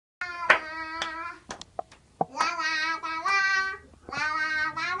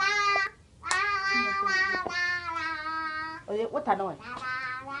canoe.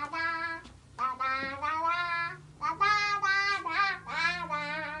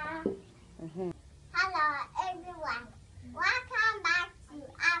 Hello everyone, welcome back to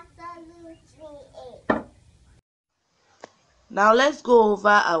Absolutegh. Now let's go over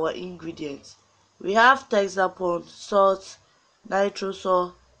our ingredients. We have Texapon, salt,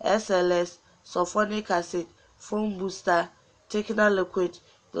 nitrosol, SLS, sulfonic acid, foam booster, thickener liquid,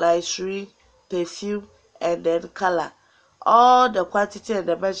 glycerin, perfume, and then color. All the quantity and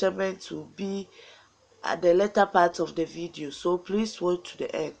the measurements will be at the later part of the video, so please watch to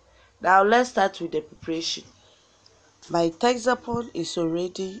the end. Now let's start with the preparation. My Texapon is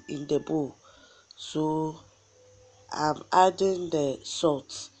already in the bowl, so I'm adding the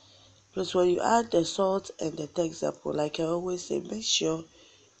salt. Plus, when you add the salt and the Texapon, like I always say, make sure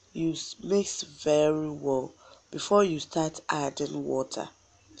you mix very well before you start adding water.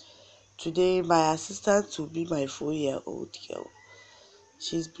 Today, my assistant will be my 4-year-old girl.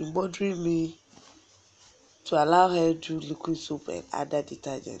 She's been bothering me to allow her to do liquid soap and other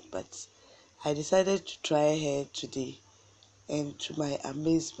detergent, but I decided to try her today, and to my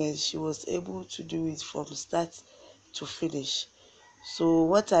amazement, she was able to do it from start to finish. So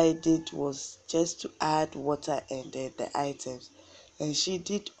what I did was just to add water and then the items, and she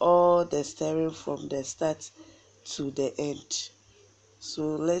did all the stirring from the start to the end.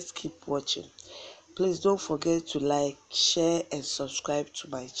 So let's keep watching. Please don't forget to like, share and subscribe to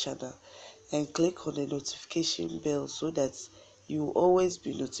my channel, and click on the notification bell so that you will always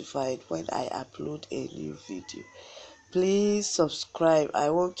be notified when I upload a new video. Please subscribe. I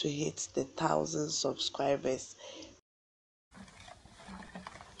want to hit the 1,000 subscribers.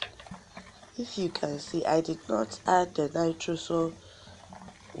 If you can see, I did not add the nitrosol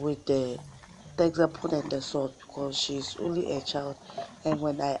with the Texapon and the salt because she's only a child, and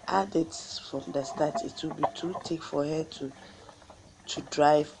when I add it from the start, it will be too thick for her to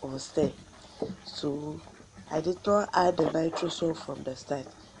drive or stir. So I did not add the nitrosol from the start.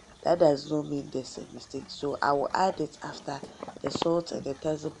 That does not mean there's a mistake. So I will add it after the salt and the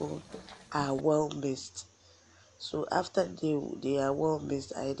Texapon are well mixed. So after they are well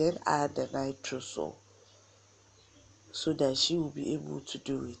mixed, I then add the nitrosol so that she will be able to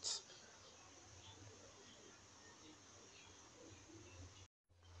do it.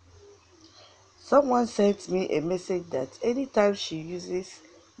 Someone sent me a message that anytime she uses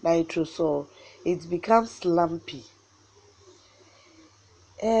nitrosol, it becomes lumpy.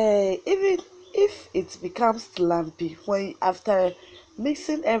 Even if it becomes lumpy, when after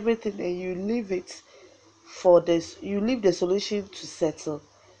mixing everything and you leave it for this, you leave the solution to settle,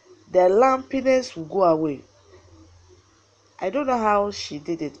 the lumpiness will go away. I don't know how she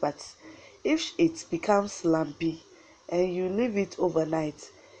did it, but if it becomes lumpy and you leave it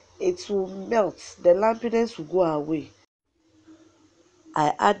overnight, it will melt. The lumpiness will go away.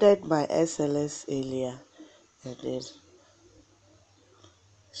 I added my SLS earlier and then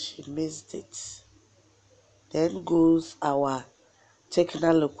she mixed it. Then goes our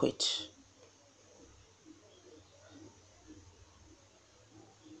thickener liquid.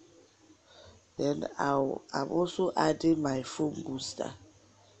 Then I'm also adding my foam booster.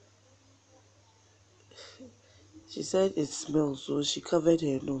 She said it smells, so she covered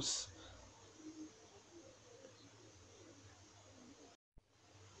her nose.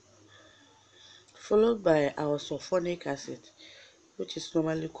 Followed by our sulfonic acid, which is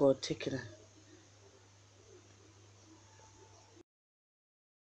normally called thickener.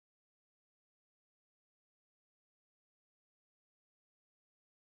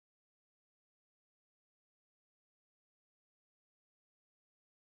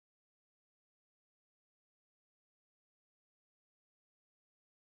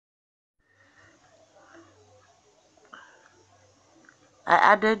 I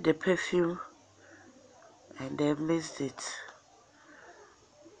added the perfume and then mixed it.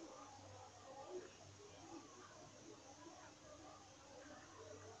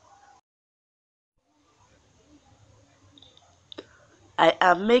 I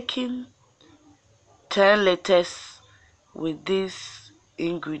am making 10 liters with these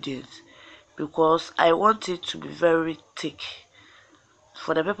ingredients because I want it to be very thick.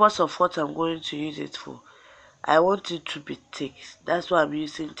 For the purpose of what I'm going to use it for, I want it to be thick. That's why I'm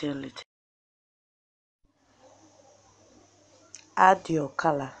using 10 liters. Add your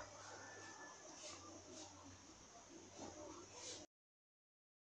color.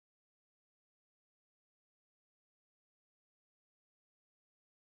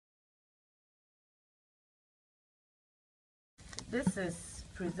 This is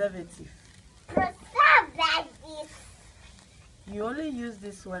preservative. Preservative. You only use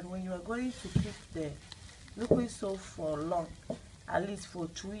this one when you are going to keep the liquid soap for long, at least for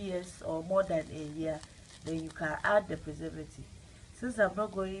 2 years or more than a year, then you can add the preservative. Since I'm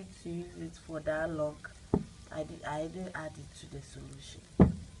not going to use it for that long, I didn't add it to the solution.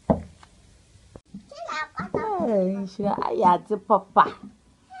 Hey, Papa.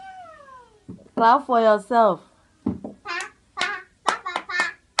 Clap for yourself.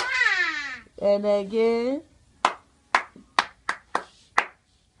 And again.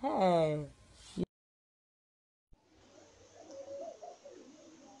 Hey.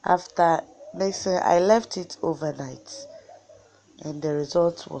 After mixing, I left it overnight, and the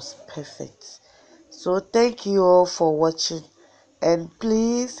result was perfect. So thank you all for watching, and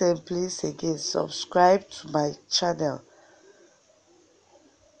please again subscribe to my channel.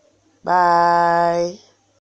 Bye.